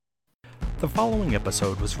The following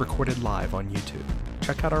episode was recorded live on YouTube.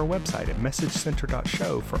 Check out our website at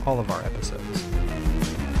messagecenter.show for all of our episodes.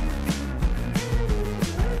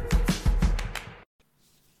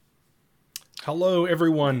 Hello,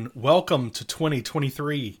 everyone. Welcome to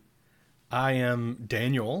 2023. I am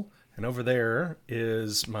Daniel, and over there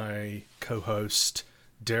is my co-host,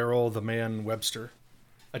 Daryl the Man Webster.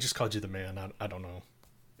 I just called you the man. I don't know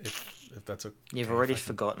if that's a. You've already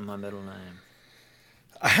forgotten my middle name.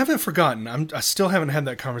 I haven't forgotten. I still haven't had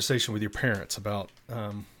that conversation with your parents about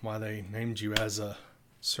why they named you as a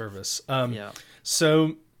service. Yeah.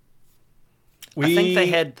 So I think they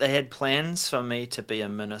had plans for me to be a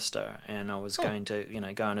minister, and I was going to,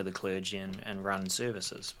 go into the clergy and run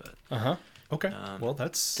services, but okay. Well,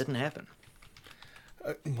 that's didn't happen.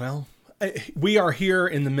 We are here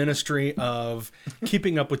in the ministry of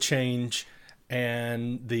keeping up with change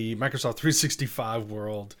and the Microsoft 365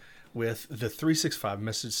 world with the 365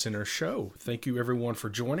 Message Center show. Thank you, everyone, for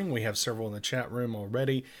joining. We have several in the chat room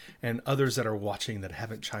already and others that are watching that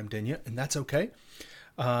haven't chimed in yet, and that's okay.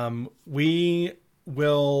 We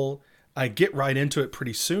will get right into it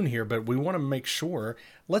pretty soon here, but we want to make sure,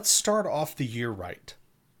 let's start off the year right,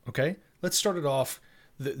 okay? Let's start it off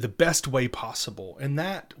the best way possible, and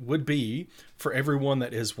that would be for everyone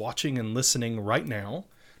that is watching and listening right now,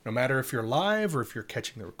 no matter if you're live or if you're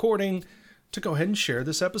catching the recording, to go ahead and share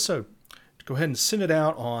this episode. To go ahead and send it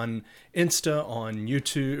out on Insta, on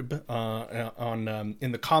YouTube,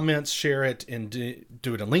 in the comments, share it, and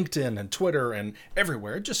do it on LinkedIn and Twitter and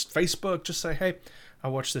everywhere. Just Facebook. Just say, hey, I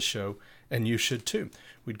watched this show, and you should too.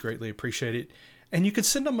 We'd greatly appreciate it. And you can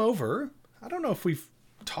send them over. I don't know if we've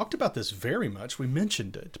talked about this very much. We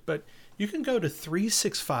mentioned it, but you can go to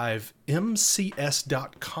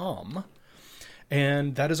 365mcs.com,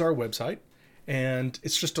 and that is our website. And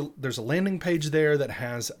it's just there's a landing page there that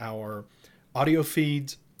has our audio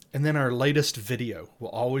feeds, and then our latest video will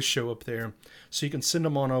always show up there. So you can send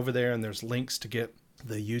them on over there, and there's links to get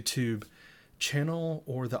the YouTube channel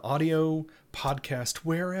or the audio podcast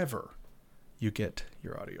wherever you get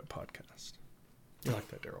your audio podcast. You like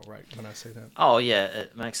that, Daryl, right, when I say that? Oh, yeah,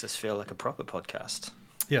 it makes us feel like a proper podcast.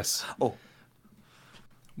 Yes. Oh.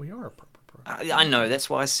 We are a proper I know,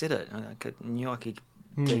 that's why I said it. Knew I could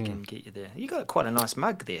dig and get you there. You got quite a nice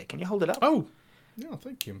mug there. Can you hold it up? Oh, yeah,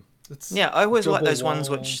 thank you. I always like those ones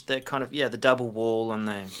which they're kind of, the double wall, and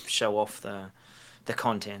they show off the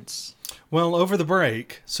contents. Well, over the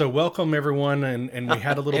break, so welcome everyone, and we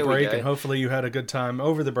had a little break, and hopefully you had a good time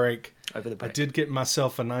over the break. I did get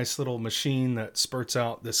myself a nice little machine that spurts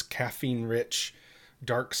out this caffeine-rich,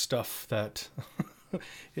 dark stuff that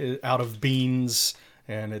out of beans,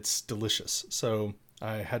 and it's delicious. So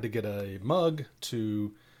I had to get a mug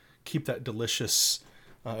to keep that delicious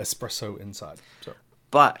espresso inside. So,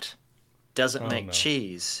 but does it make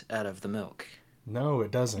cheese out of the milk? No, it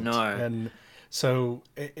doesn't. No. And so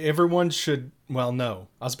everyone should, no.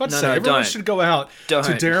 I was about to say, everyone everyone should go out to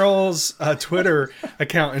Daryl's Twitter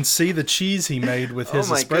account and see the cheese he made with his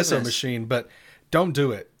espresso machine, but don't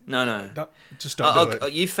do it. No. Just don't do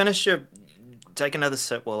it. You finish take another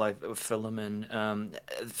sip while I fill them in.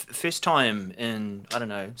 First time in,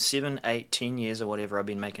 7, 8, 10 years or whatever, I've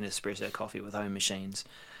been making espresso coffee with home machines.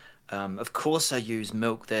 Of course I use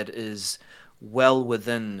milk that is well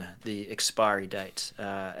within the expiry date,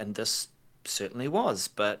 and this certainly was,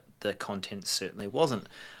 but the content certainly wasn't.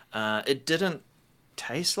 It didn't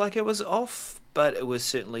taste like it was off, but it was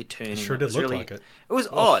certainly turning. It sure did look like it. It was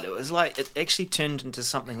odd. It was like, it actually turned into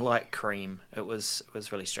something like cream. It was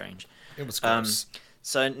really strange. It was gross.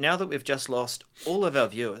 So now that we've just lost all of our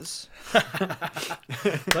viewers,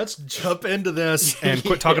 let's jump into this and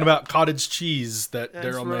quit talking about cottage cheese that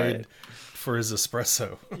Daryl made for his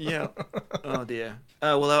espresso. Yeah. Oh dear.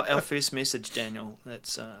 Well, our first message, Daniel.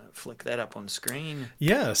 Let's flick that up on screen.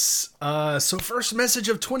 Yes. So first message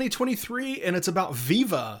of 2023, and it's about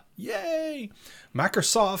Viva. Yay!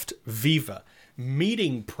 Microsoft Viva.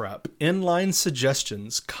 Meeting prep inline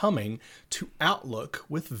suggestions coming to Outlook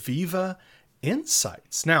with Viva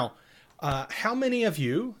Insights. Now, how many of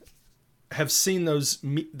you have seen those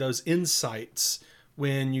insights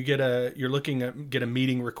when you get a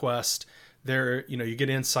meeting request? There, you get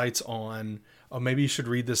insights on, maybe you should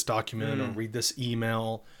read this document or read this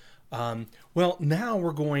email. Well, now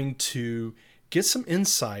we're going to get some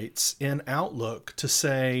insights in Outlook to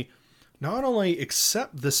say, not only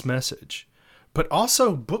accept this message, but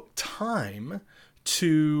also book time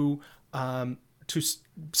to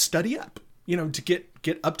study up, to get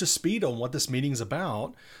up to speed on what this meeting's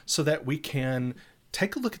about, so that we can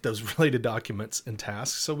take a look at those related documents and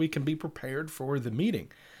tasks so we can be prepared for the meeting.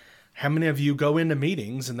 How many of you go into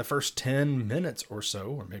meetings in the first 10 minutes or so,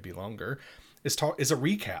 or maybe longer, is a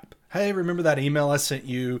recap? Hey, remember that email I sent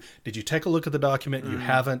you? Did you take a look at the document? You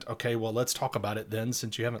haven't? Okay, well, let's talk about it then,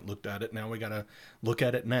 since you haven't looked at it. Now we got to look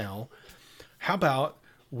at it now. How about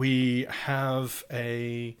we have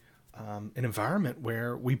an environment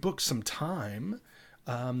where we book some time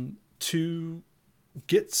to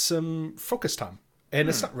get some focus time. And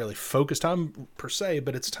it's not really focus time per se,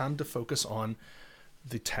 but it's time to focus on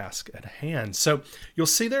the task at hand. So you'll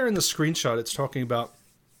see there in the screenshot, it's talking about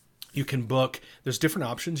you can book, there's different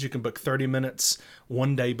options. You can book 30 minutes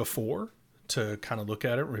one day before to kind of look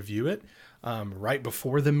at it, review it, right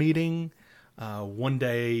before the meeting, one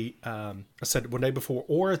day before,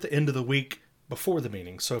 or at the end of the week before the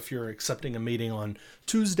meeting. So if you're accepting a meeting on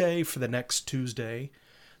Tuesday for the next Tuesday,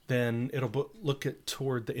 then it'll look at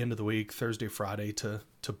toward the end of the week, Thursday, Friday, to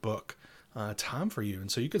book time for you. And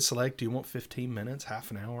so you could select, do you want 15 minutes,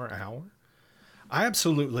 half an hour, hour? I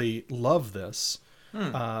absolutely love this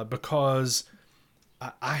because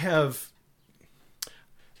I have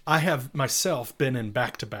myself been in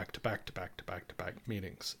back-to-back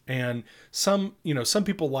meetings. And some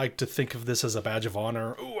people like to think of this as a badge of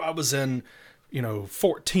honor. Oh, I was in,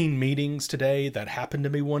 14 meetings today. That happened to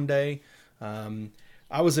me one day.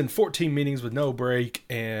 I was in 14 meetings with no break,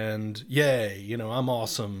 and yay, I'm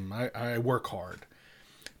awesome. I work hard.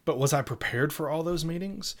 But was I prepared for all those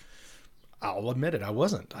meetings? I'll admit it, I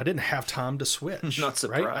wasn't. I didn't have time to switch. Not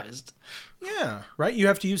surprised. Right? Right? You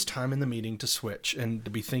have to use time in the meeting to switch and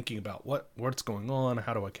to be thinking about what's going on,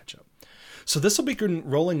 how do I catch up? So this will be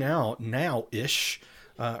rolling out now-ish,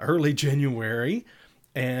 early January,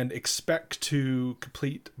 and expect to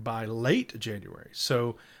complete by late January.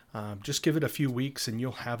 So just give it a few weeks and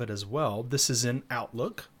you'll have it as well. This is in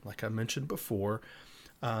Outlook, like I mentioned before,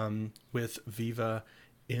 with Viva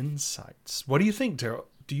Insights. What do you think, Daryl?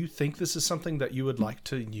 Do you think this is something that you would like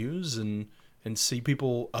to use and see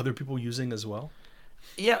other people using as well?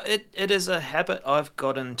 Yeah, it is a habit I've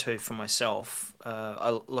got into for myself.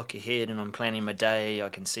 I look ahead and I'm planning my day. I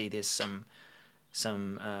can see there's some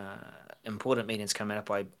important meetings coming up.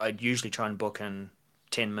 I'd usually try and book in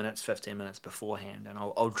 10 minutes, 15 minutes beforehand, and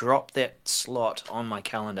I'll drop that slot on my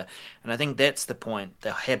calendar. And I think that's the point,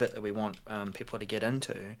 the habit that we want people to get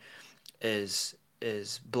into is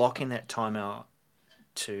blocking that time out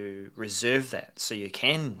to reserve that so you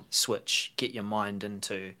can switch, get your mind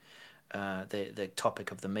into the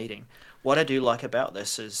topic of the meeting. What I do like about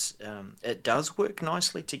this is it does work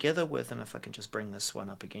nicely together with, and if I can just bring this one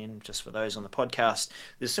up again, just for those on the podcast,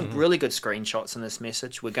 there's some really good screenshots in this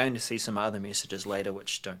message. We're going to see some other messages later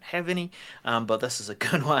which don't have any, but this is a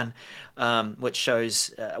good one, which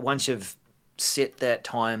shows once you've set that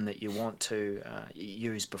time that you want to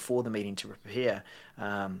use before the meeting to prepare,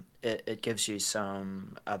 it gives you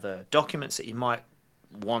some other documents that you might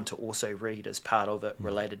want to also read as part of it,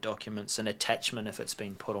 related documents, an attachment if it's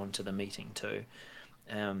been put onto the meeting too.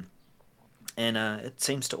 And it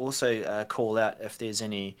seems to also call out if there's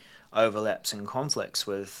any overlaps and conflicts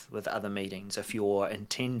with other meetings, if you're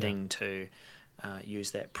intending to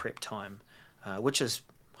use that prep time, which is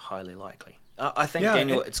highly likely. I think,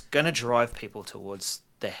 Daniel, it's going to drive people towards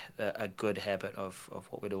a good habit of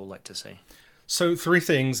what we'd all like to see. So 3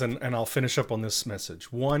 things, and I'll finish up on this message.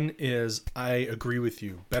 One is I agree with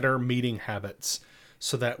you, better meeting habits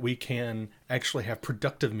so that we can actually have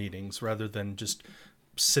productive meetings rather than just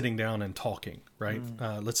sitting down and talking, right?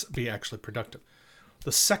 Let's be actually productive.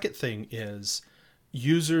 The second thing is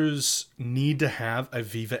users need to have a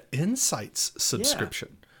Viva Insights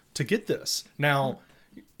subscription to get this. Now,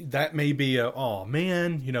 that may be oh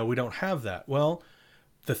man, we don't have that. Well,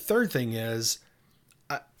 the third thing is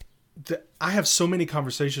I have so many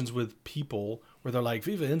conversations with people where they're like,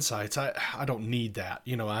 Viva Insights, I don't need that.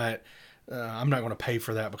 I'm not going to pay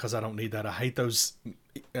for that because I don't need that. I hate those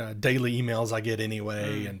daily emails I get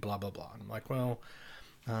anyway and blah, blah, blah. And I'm like, well,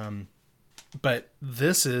 but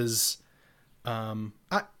this is,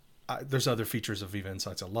 there's other features of Viva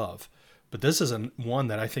Insights I love, but this is one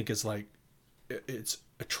that I think is like, it's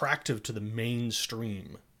attractive to the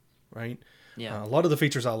mainstream, right? Yeah. A lot of the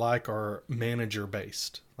features I like are manager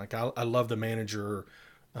based. Like I love the manager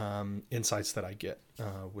insights that I get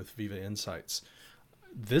with Viva Insights.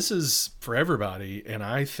 This is for everybody, and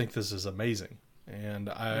I think this is amazing. And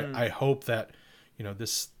I hope that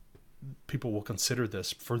people will consider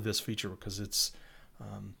this for this feature because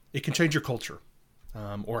it can change your culture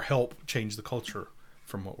or help change the culture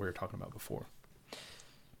from what we were talking about before.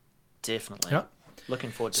 Definitely. Yeah.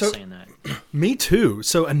 Looking forward to seeing that. Me too.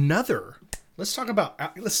 So let's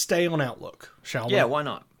stay on Outlook, shall we? Yeah, why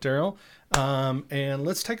not? Daryl. And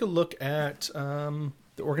let's take a look at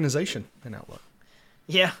the organization in Outlook.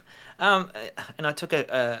 Yeah, and I took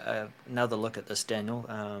another look at this, Daniel,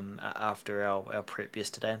 after our prep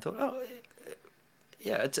yesterday, and thought, oh,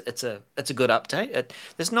 yeah, it's a good update.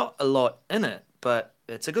 There's not a lot in it, but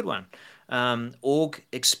it's a good one. Org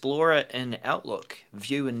Explorer in Outlook,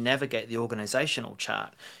 view and navigate the organizational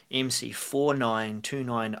chart,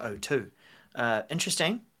 MC492902.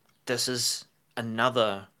 Interesting. This is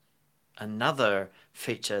another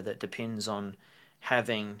feature that depends on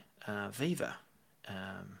having Viva.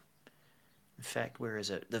 In fact, where is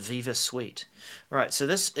it? The Viva Suite. Right, so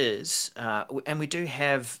this is, and we do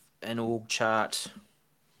have an org chart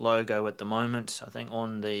logo at the moment, I think,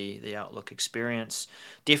 on the Outlook experience.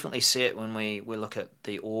 Definitely see it when we look at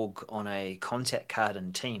the org on a contact card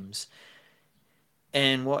in Teams.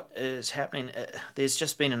 And what is happening, there's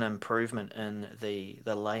just been an improvement in the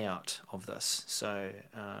layout of this. So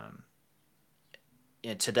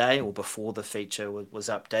today or before the feature was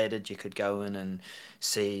updated, you could go in and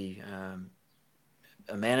see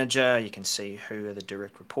a manager, you can see who are the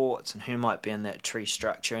direct reports and who might be in that tree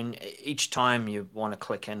structure. And each time you want to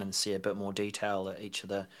click in and see a bit more detail at each of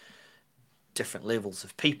the different levels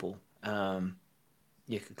of people,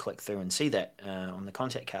 you could click through and see that on the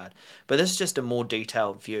contact card. But this is just a more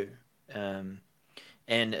detailed view. And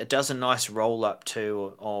it does a nice roll up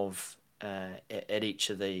too of at each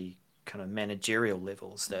of the kind of managerial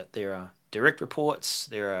levels, that there are direct reports,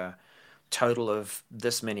 there are total of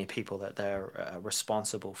this many people that they're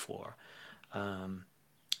responsible for.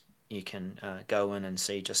 You can go in and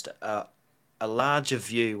see just a larger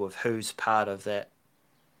view of who's part of that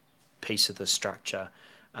piece of the structure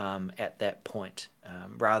at that point,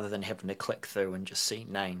 rather than having to click through and just see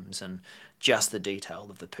names and just the detail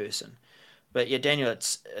of the person. But yeah, Daniel,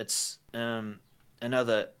 it's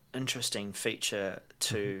another interesting feature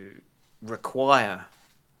to require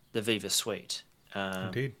the Viva Suite.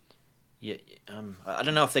 Indeed. Yeah, I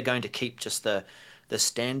don't know if they're going to keep just the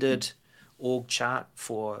standard org chart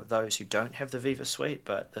for those who don't have the Viva Suite,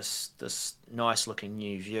 but this nice looking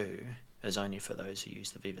new view is only for those who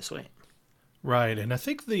use the Viva Suite. Right, and I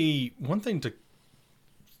think the one thing to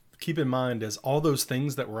keep in mind is all those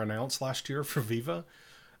things that were announced last year for Viva.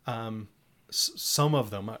 Some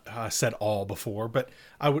of them, I said all before, but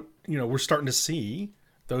we're starting to see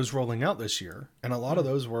those rolling out this year, and a lot of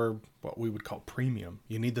those were what we would call premium.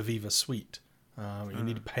 You need the Viva Suite. You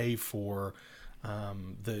need to pay for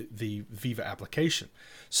the Viva application.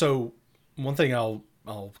 So one thing I'll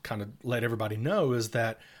kind of let everybody know is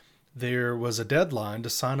that there was a deadline to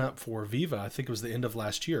sign up for Viva. I think it was the end of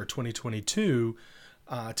last year, 2022,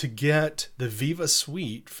 to get the Viva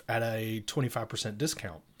Suite at a 25%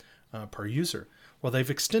 discount per user. Well, they've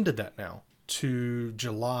extended that now to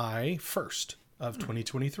July 1st of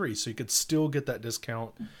 2023. So you could still get that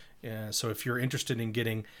discount. So if you're interested in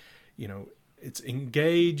getting, it's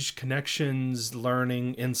engage, connections,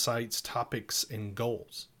 learning, insights, topics, and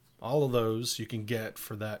goals. All of those you can get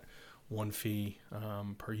for that one fee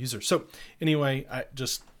per user. So anyway,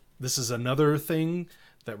 this is another thing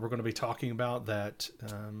that we're going to be talking about that,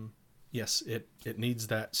 yes, it needs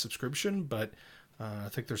that subscription, but I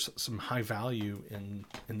think there's some high value in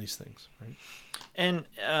these things, right? And,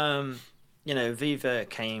 Viva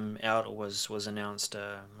came out, or was announced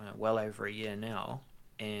well over a year now.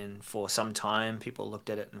 And for some time, people looked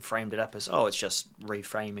at it and framed it up as, it's just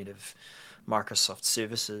reframing of Microsoft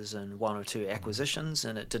services and one or two acquisitions,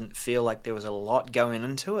 and it didn't feel like there was a lot going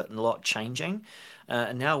into it and a lot changing.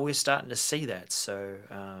 And now we're starting to see that. So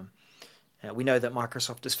we know that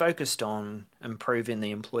Microsoft is focused on improving the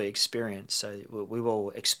employee experience, so we will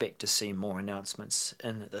expect to see more announcements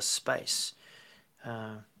in this space.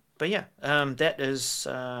 But yeah, that is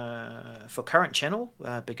for current channel,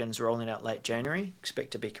 begins rolling out late January,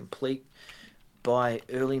 expect to be complete by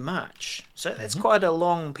early March. So it's quite a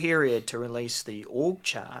long period to release the org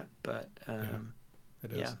chart, but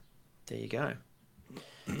it is. Yeah, there you go.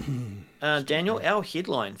 Daniel, our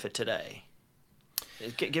headline for today.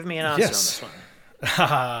 Give me an answer on this one.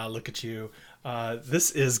 Look at you.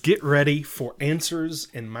 This is Get Ready for Answers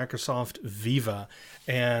in Microsoft Viva.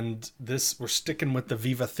 And we're sticking with the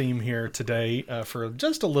Viva theme here today for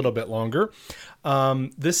just a little bit longer.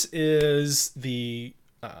 This is the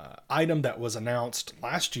item that was announced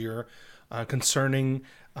last year concerning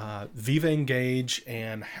Viva Engage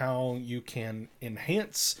and how you can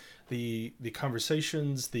enhance the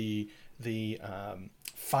conversations, the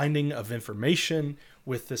finding of information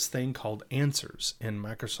with this thing called Answers in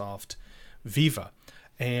Microsoft Viva.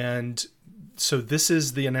 And so this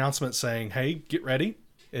is the announcement saying, hey, get ready.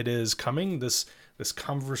 It is coming. This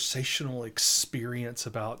conversational experience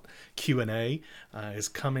about Q&A is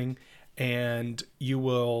coming. and you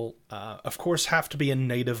will, of course, have to be in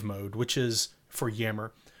native mode, which is for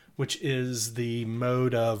Yammer, which is the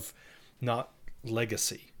mode of not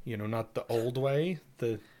legacy, not the old way,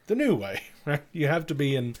 the new way, right? You have to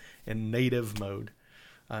be in native mode.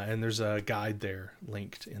 And there's a guide there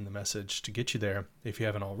linked in the message to get you there if you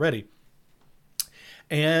haven't already.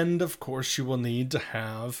 And of course, you will need to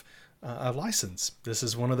have a license. This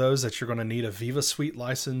is one of those that you're going to need a Viva Suite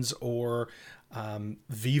license or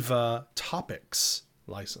Viva Topics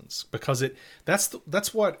license, because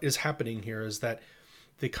that's what is happening here, is that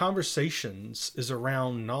the conversations is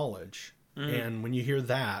around knowledge. And when you hear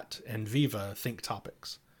that and Viva, think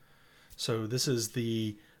topics. So this is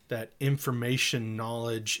that information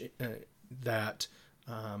knowledge that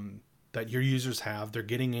your users have. They're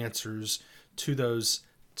getting answers to those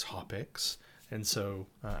topics. And so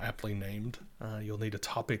aptly named, you'll need a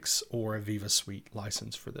Topics or a Viva Suite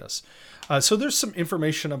license for this. So there's some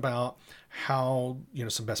information about how,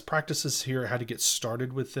 some best practices here, how to get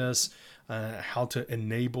started with this, how to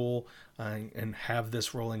enable and have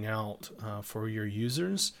this rolling out for your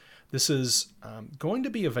users. This is going to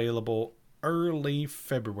be available early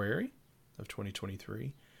February of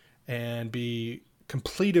 2023 and be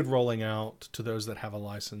completed rolling out to those that have a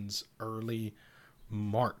license early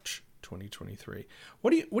March 2023.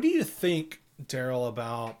 What do you think, Daryl,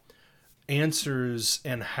 about answers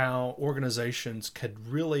and how organizations could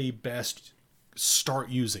really best start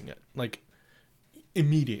using it, like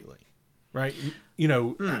immediately, right?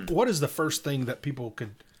 What is the first thing that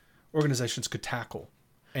organizations could tackle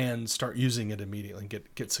and start using it immediately and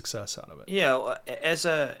get success out of it? Yeah, well, as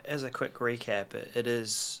a quick recap, it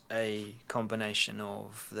is a combination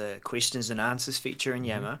of the questions and answers feature in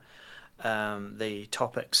Yammer, the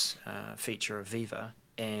topics feature of Viva,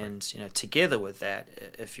 and together with that,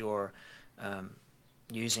 if you're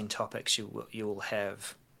using topics, you will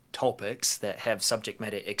have topics that have subject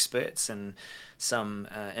matter experts and some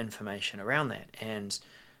information around that. And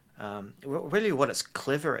really what it's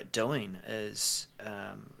clever at doing is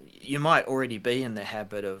you might already be in the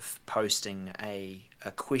habit of posting a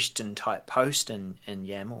question type post in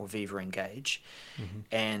Yammer or Viva Engage,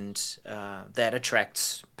 and that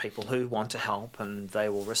attracts people who want to help, and they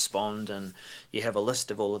will respond, and you have a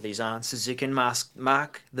list of all of these answers. You can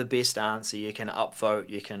mark the best answer, you can upvote,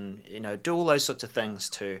 you can do all those sorts of things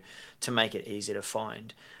to make it easy to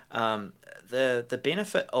find. The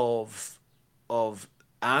benefit of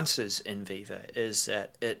answers in Viva is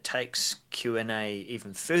that it takes Q&A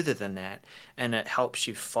even further than that, and it helps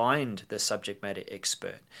you find the subject matter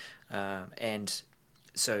expert, and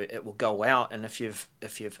so it will go out, and if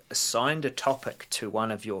you've assigned a topic to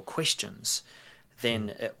one of your questions, then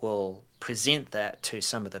it will present that to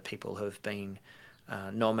some of the people who have been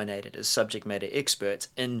nominated as subject matter experts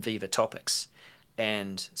in Viva Topics,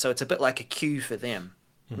 and so it's a bit like a queue for them.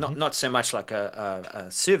 Not so much like a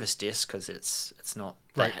service desk, because it's not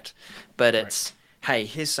that, right. But it's hey,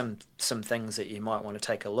 here's some things that you might want to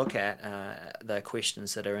take a look at, the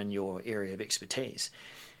questions that are in your area of expertise.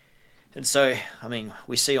 And so,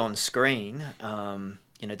 we see on screen,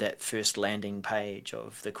 that first landing page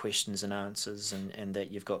of the questions and answers, and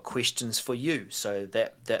that you've got questions for you. So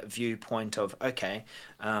that viewpoint of, okay,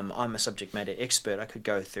 I'm a subject matter expert, I could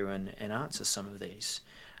go through and answer some of these,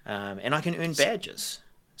 and I can earn badges.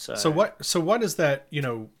 So what is that,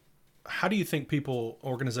 how do you think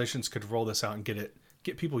organizations could roll this out and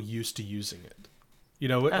get people used to using it?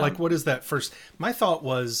 What is that first? My thought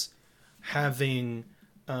was having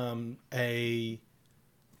a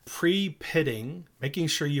pre-pitting, making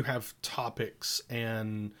sure you have topics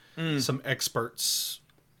and some experts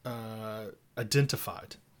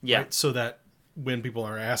identified. Yeah. Right? So that when people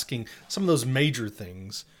are asking some of those major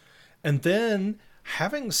things, and then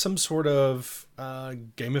having some sort of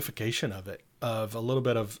gamification of it, of a little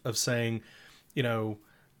bit of saying,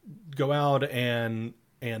 go out and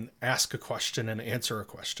ask a question and answer a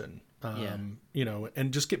question, and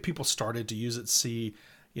just get people started to use it, see,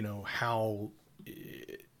 how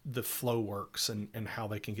the flow works and how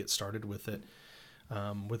they can get started with it,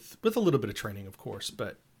 with a little bit of training, of course.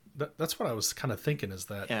 But that's what I was kind of thinking, is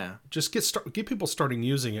that just get people starting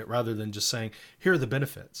using it rather than just saying, here are the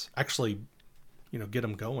benefits. Actually, get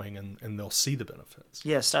them going and they'll see the benefits.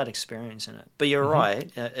 Yeah, start experiencing it. But you're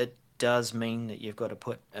right. It does mean that you've got to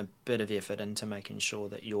put a bit of effort into making sure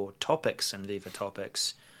that your topics and Viva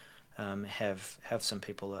Topics have some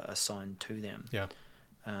people assigned to them. Yeah.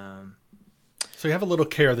 So you have a little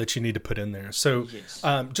care that you need to put in there. So yes.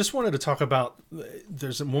 Just wanted to talk about,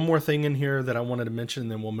 there's one more thing in here that I wanted to mention,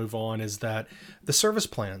 and then we'll move on, is that the service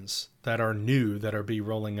plans that are new, that are be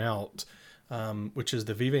rolling out which is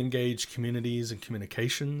the Viva Engage Communities and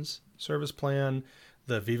Communications Service Plan,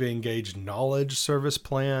 the Viva Engage Knowledge Service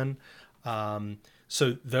Plan.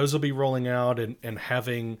 So those will be rolling out and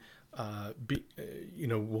having,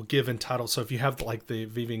 will give entitled. So if you have like the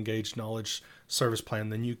Viva Engage Knowledge Service Plan,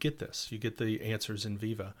 then you get this. You get the Answers in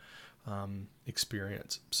Viva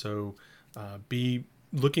experience. So be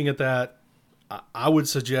looking at that. I would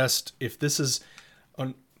suggest if this is,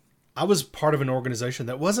 I was part of an organization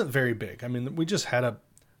that wasn't very big. I mean, we just had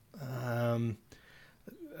I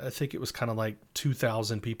think it was kind of like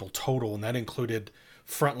 2,000 people total, and that included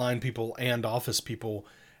frontline people and office people.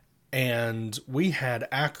 And we had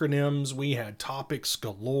acronyms, we had topics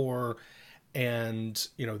galore, and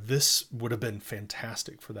this would have been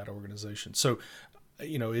fantastic for that organization. So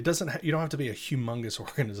it doesn't you don't have to be a humongous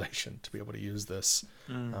organization to be able to use this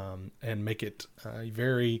and make it a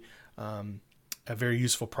very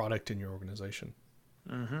useful product in your organization.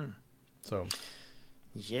 So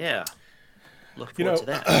yeah, look forward to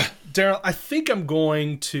that. Daryl, I think I'm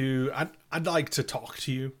going to I'd like to talk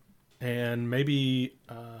to you, and maybe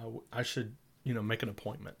I should make an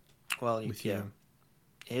appointment with you.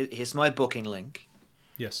 Here's my booking link.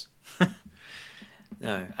 Yes.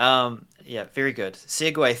 No. Yeah, very good.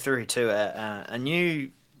 Segue through to a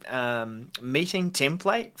new meeting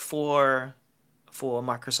template for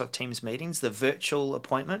Microsoft Teams meetings, the virtual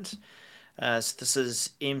appointment. So this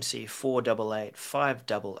is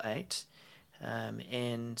MC488588.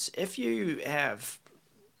 And if you have,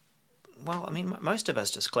 most of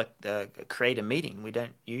us just click the create a meeting. We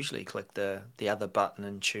don't usually click the other button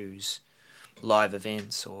and choose live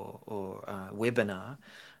events or webinar.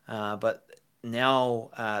 But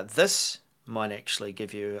now this might actually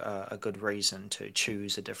give you a good reason to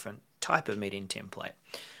choose a different type of meeting template.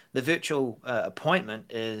 The virtual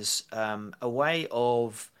appointment is a way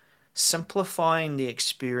of simplifying the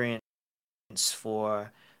experience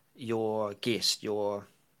for your guest, your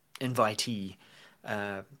invitee,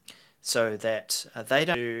 so that they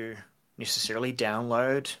don't necessarily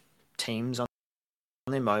download Teams on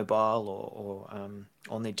their mobile or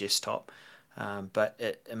on their desktop, but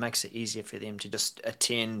it makes it easier for them to just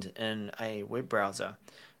attend in a web browser,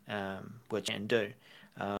 which you can do.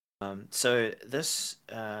 So this,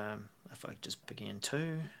 if I just begin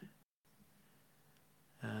to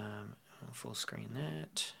full screen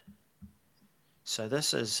that. So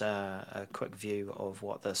this is a quick view of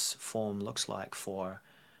what this form looks like for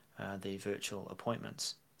the virtual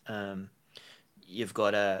appointments. You've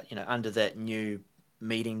got under that new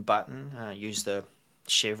meeting button, use the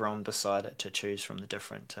chevron beside it to choose from the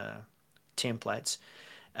different templates.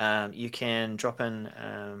 You can drop in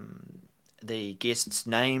the guest's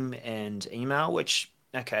name and email, which,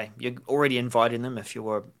 you're already inviting them if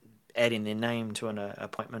you're adding their name to an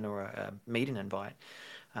appointment or a meeting invite.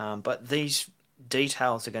 But these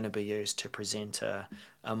details are going to be used to present a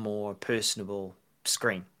more personable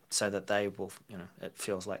screen so that they will, it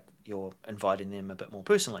feels like you're inviting them a bit more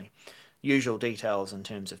personally. Usual details in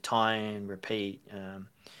terms of time, repeat.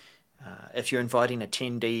 If you're inviting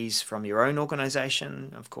attendees from your own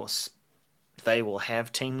organization, of course, they will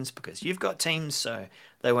have Teams because you've got Teams, so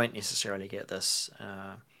they won't necessarily get this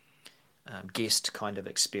guest kind of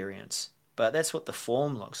experience. But that's what the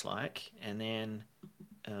form looks like. And then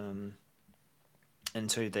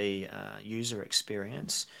into the user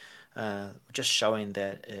experience, just showing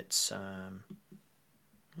that it's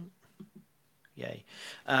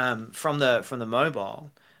from the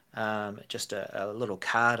mobile, just a little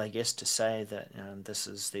card, I guess, to say that this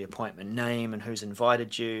is the appointment name and who's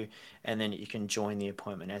invited you, and then you can join the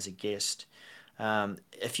appointment as a guest.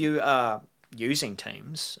 If you are using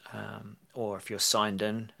Teams, or if you're signed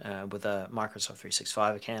in with a Microsoft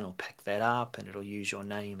 365 account, it'll pick that up and it'll use your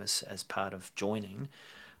name as part of joining.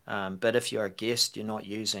 But if you're a guest, you're not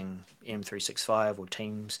using M365 or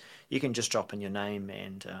Teams, you can just drop in your name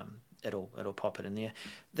and it'll pop it in there.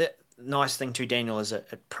 The nice thing too, Daniel, is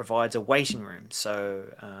it provides a waiting room, so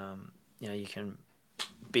you can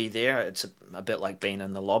be there. It's a bit like being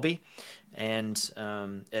in the lobby, and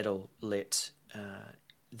it'll let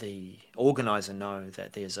the organizer know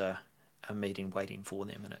that there's a meeting waiting for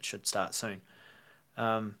them and it should start soon.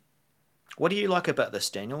 What do you like about this,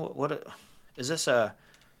 Daniel? Is this a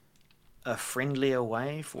friendlier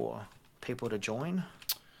way for people to join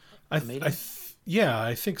a meeting? I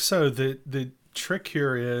think so. The trick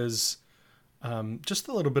here is just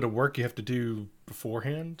a little bit of work you have to do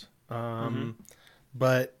beforehand.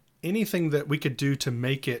 But anything that we could do to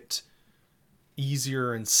make it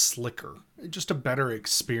easier and slicker, just a better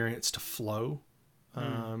experience to flow,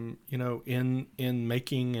 in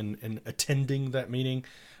making and attending that meeting,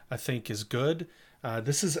 I think is good.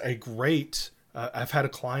 This is a great. I've had a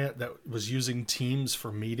client that was using Teams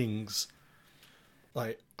for meetings,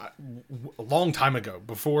 like a long time ago,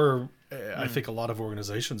 before I think a lot of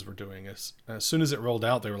organizations were doing this. As soon as it rolled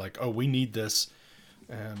out, they were like, "Oh, we need this."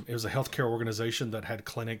 It was a healthcare organization that had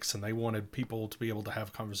clinics, and they wanted people to be able to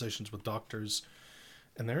have conversations with doctors,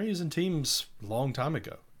 and they're using Teams a long time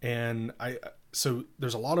ago. And so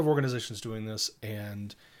there's a lot of organizations doing this,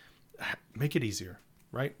 and make it easier,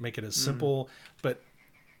 right? Make it as simple but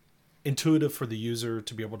intuitive for the user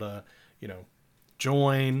to be able to,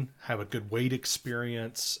 join, have a good wait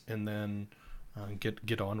experience, and then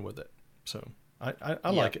get on with it. So I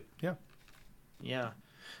like it. Yeah. Yeah.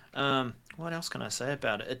 What else can I say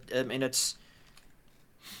about it? I mean,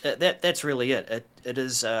 that's really it. It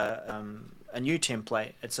is a new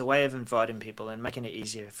template. It's a way of inviting people and making it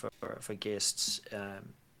easier for guests,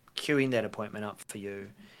 queuing that appointment up for you,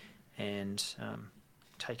 and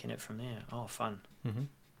taking it from there. Oh, fun. Mm-hmm.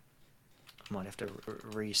 I might have to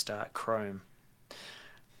restart Chrome.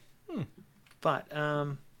 But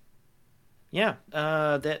that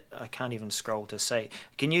I can't even scroll to say.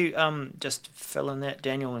 Can you just fill in that,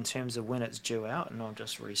 Daniel, in terms of when it's due out, and I'll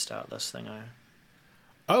just restart this thing.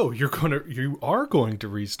 Oh, you are going to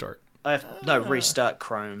restart. Restart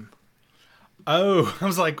Chrome. Oh, I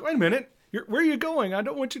was like, wait a minute. Where are you going? I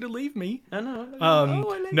don't want you to leave me.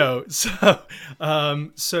 No.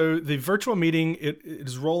 So the virtual meeting it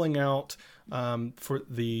is rolling out for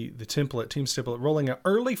the template, Teams template, rolling out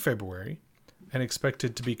early February, and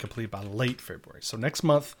expected to be complete by late February. So next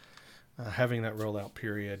month, having that rollout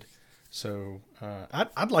period. So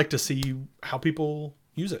I'd like to see how people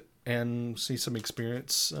use it and see some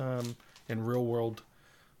experience in real world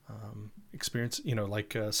experience.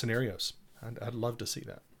 Scenarios. I'd love to see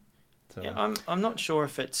that. So. Yeah, I'm not sure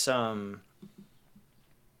if it's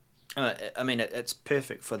it's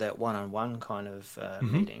perfect for that one-on-one kind of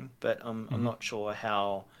meeting, but I'm not sure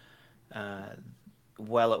how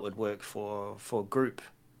well it would work for group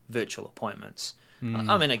virtual appointments.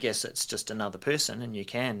 I guess it's just another person, and you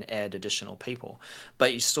can add additional people.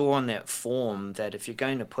 But you saw on that form that if you're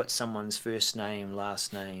going to put someone's first name,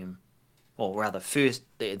 last name, or rather first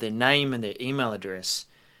their name and their email address,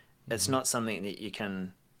 it's not something that you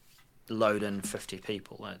can load in 50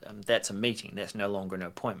 people. That's a meeting. That's no longer an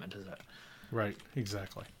appointment, is it? Right.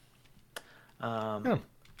 Exactly.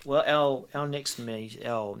 Well, our next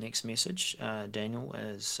message, Daniel,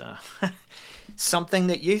 is something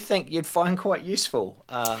that you think you'd find quite useful.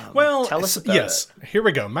 Tell us about it. Here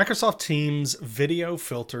we go. Microsoft Teams video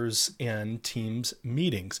filters in Teams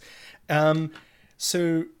meetings.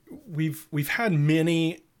 So we've had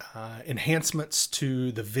many enhancements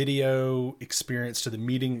to the video experience, to the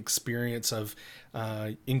meeting experience of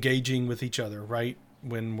engaging with each other, right?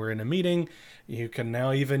 When we're in a meeting, you can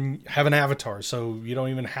now even have an avatar, so you don't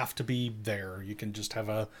even have to be there. You can just have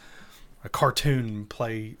a cartoon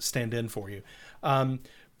stand in for you.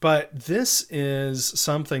 But this is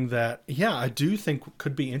something that, I do think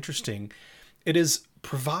could be interesting. It is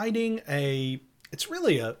providing it's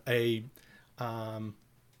really a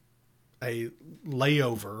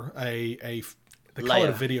layover, they call it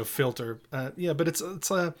a video filter. But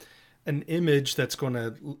it's an image that's going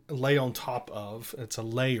to lay on top of, it's a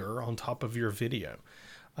layer on top of your video.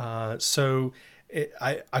 So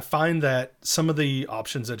I find that some of the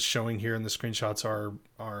options that's showing here in the screenshots are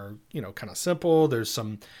kind of simple. There's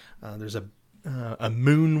a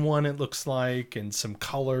moon one, it looks like, and some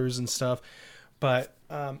colors and stuff. But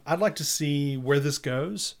I'd like to see where this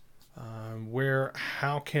goes.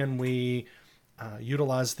 How can we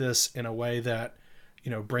utilize this in a way that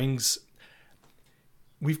brings.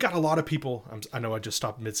 We've got a lot of people. I know I just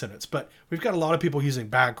stopped mid-sentence, but we've got a lot of people using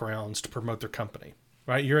backgrounds to promote their company.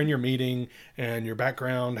 Right? You're in your meeting, and your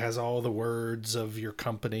background has all the words of your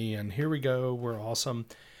company, and here we go, we're awesome.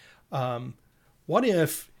 What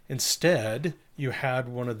if instead you had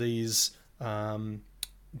one of these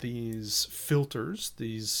filters,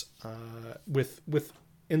 with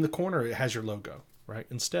in the corner it has your logo, right?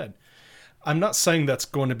 Instead, I'm not saying that's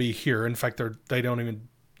going to be here. In fact,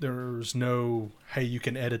 there's no, hey, you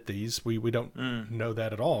can edit these. We don't know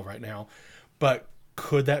that at all right now. But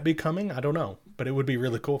could that be coming? I don't know. But it would be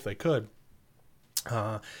really cool if they could.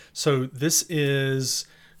 So this is,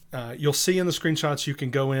 you'll see in the screenshots, you can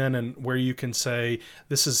go in and where you can say,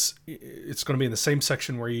 it's going to be in the same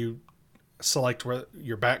section where you select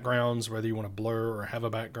your backgrounds, whether you want to blur or have a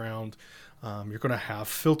background. You're going to have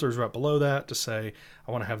filters right below that to say,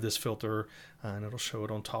 I want to have this filter, and it'll show it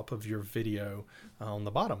on top of your video on the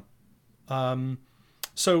bottom.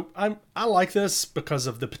 So I like this because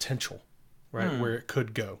of the potential, right, where it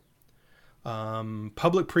could go.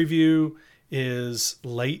 Public preview is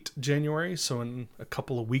late January, so in a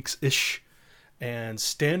couple of weeks-ish. And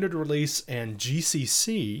standard release and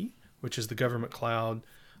GCC, which is the government cloud,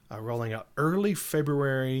 rolling out early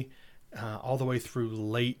February all the way through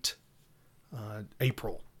late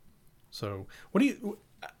April. So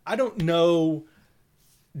I don't know,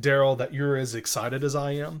 Daryl, that you're as excited as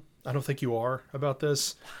I am. I don't think you are about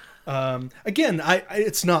this. Again,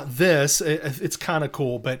 it's not this. It's kind of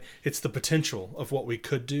cool, but it's the potential of what we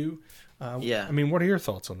could do. Yeah. I mean, what are your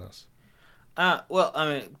thoughts on this? Well, I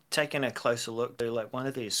mean, taking a closer look to like one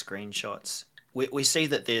of these screenshots, we see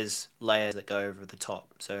that there's layers that go over the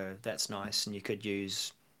top. So that's nice. And you could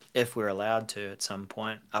use, if we're allowed to at some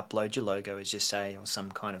point, upload your logo, as you say, or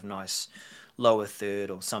some kind of nice lower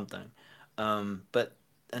third or something. But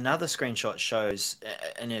another screenshot shows,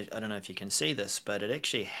 and I don't know if you can see this, but it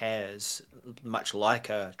actually has, much like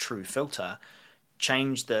a true filter,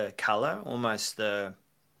 changed the color, almost the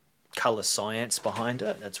color science behind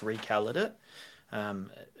it. It's recolored it.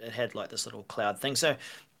 It had like this little cloud thing. So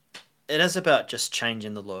it is about just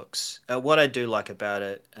changing the looks. What I do like about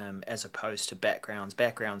it, as opposed to backgrounds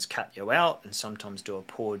cut you out and sometimes do a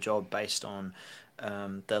poor job based on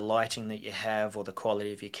the lighting that you have or the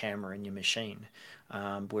quality of your camera and your machine.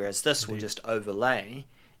 Whereas this will just overlay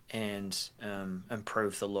and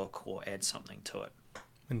improve the look or add something to it.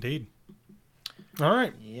 Indeed. All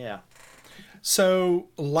right. Yeah. So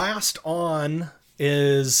last on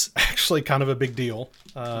is actually kind of a big deal.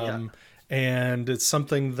 And it's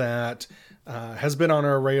something that has been on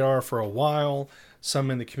our radar for a while.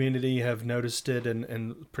 Some in the community have noticed it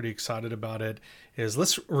and pretty excited about it, is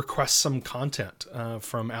let's request some content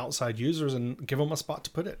from outside users and give them a spot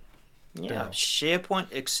to put it. Yeah, SharePoint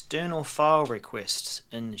external file requests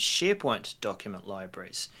in SharePoint document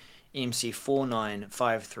libraries,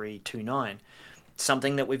 MC495329.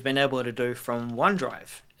 Something that we've been able to do from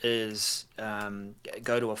OneDrive is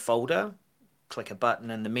go to a folder, click a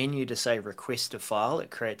button in the menu to say request a file.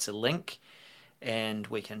 It creates a link, and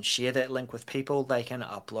we can share that link with people. They can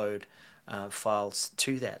upload files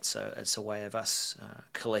to that. So it's a way of us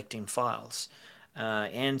collecting files.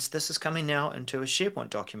 And this is coming now into a SharePoint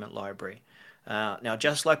document library. Now,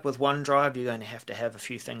 just like with OneDrive, you're going to have a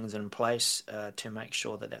few things in place to make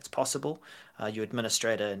sure that that's possible. Your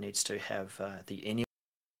administrator needs to have the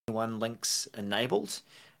anyone links enabled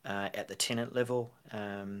at the tenant level,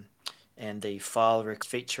 and the file rec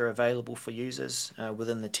feature available for users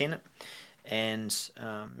within the tenant. And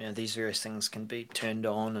these various things can be turned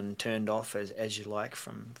on and turned off as you like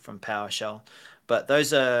from PowerShell. But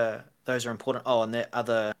those are important. Oh, and the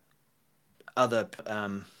other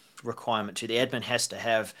requirement too, the admin has to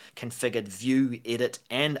have configured view, edit,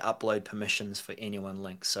 and upload permissions for anyone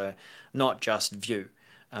links. So not just view.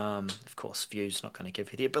 Of course, view's not going to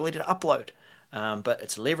give you the ability to upload, but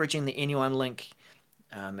it's leveraging the anyone link.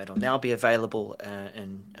 It'll now be available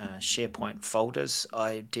in SharePoint folders.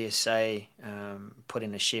 I dare say,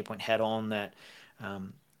 putting a SharePoint hat on, that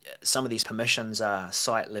some of these permissions are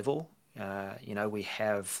site level. We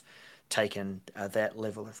have taken that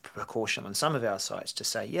level of precaution on some of our sites to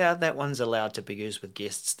say, yeah, that one's allowed to be used with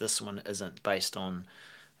guests. This one isn't, based on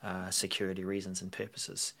security reasons and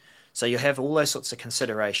purposes. So you have all those sorts of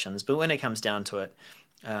considerations, but when it comes down to it,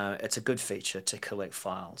 it's a good feature to collect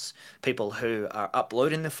files. People who are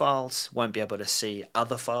uploading the files won't be able to see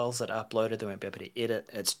other files that are uploaded. They won't be able to edit.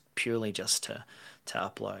 It's purely just to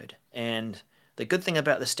upload. And the good thing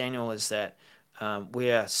about this, Daniel, is that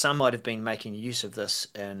where some might have been making use of this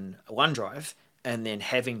in OneDrive and then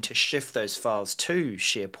having to shift those files to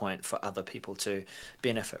SharePoint for other people to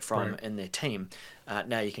benefit from in their team,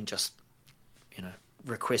 now you can just,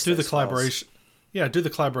 request do those the collaboration. files. Yeah, do the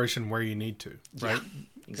collaboration where you need to, right? Yeah,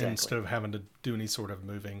 exactly. Instead of having to do any sort of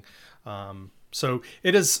moving. So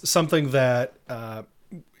it is something that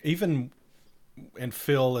even, and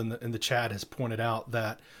Phil in the chat has pointed out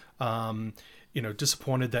that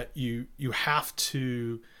disappointed that you have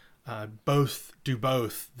to do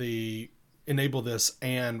both the enable this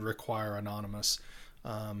and require anonymous.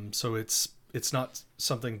 So it's not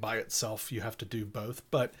something by itself. You have to do both,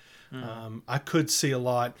 but I could see a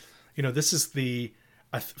lot. This is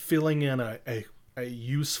filling in a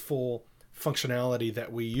useful functionality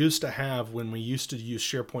that we used to have when we used to use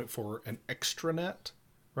SharePoint for an extranet,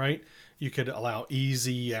 right? You could allow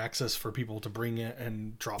easy access for people to bring in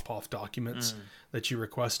and drop off documents that you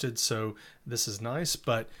requested. So this is nice,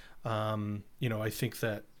 but I think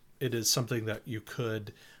that it is something that you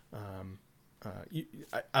could.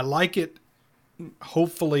 I like it.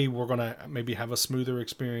 Hopefully, we're going to maybe have a smoother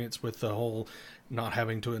experience with the whole not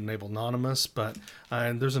having to enable anonymous. But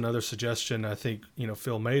and there's another suggestion I think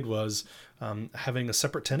Phil made was having a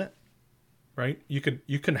separate tenant. right? You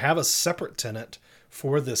can have a separate tenant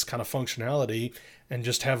for this kind of functionality and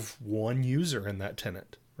just have one user in that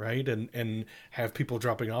tenant, right? And have people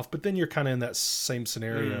dropping off. But then you're kind of in that same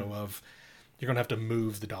scenario of you're going to have to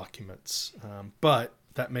move the documents. But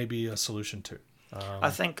that may be a solution too. I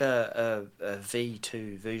think a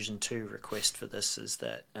V2 version 2 request for this is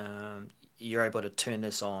that you're able to turn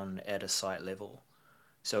this on at a site level,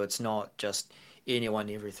 so it's not just anyone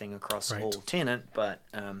everything across all tenant, but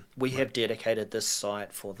we have dedicated this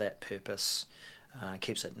site for that purpose.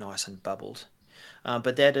 Keeps it nice and bubbled,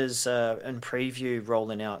 but that is in preview,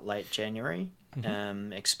 rolling out late January.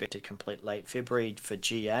 Expected complete late February. For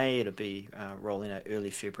GA, it'll be rolling out early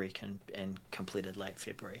February and completed late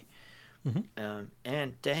February.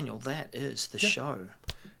 And Daniel, that is the show.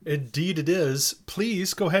 Indeed it is.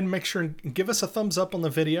 Please go ahead and make sure and give us a thumbs up on the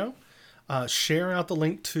video. Share out the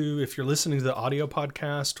link to, if you're listening to the audio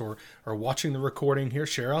podcast or watching the recording here,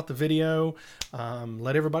 share out the video.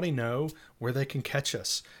 Let everybody know where they can catch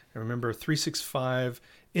us. And remember,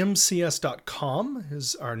 365mcs.com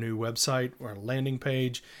is our new website, our landing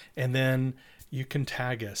page. And then you can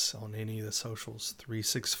tag us on any of the socials,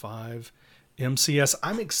 365 MCS.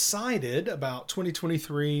 I'm excited about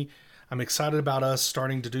 2023. I'm excited about us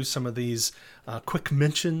starting to do some of these quick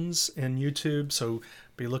mentions in YouTube. So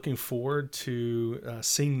be looking forward to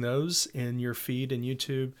seeing those in your feed in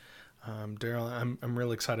YouTube. Daryl, I'm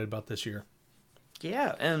really excited about this year.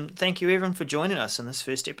 Yeah, and thank you everyone for joining us in this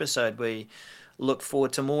first episode. We look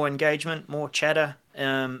forward to more engagement, more chatter,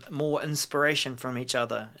 more inspiration from each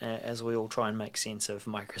other as we all try and make sense of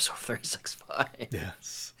Microsoft 365.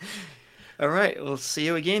 Yes. All right, we'll see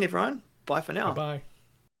you again, everyone. Bye for now. Bye-bye.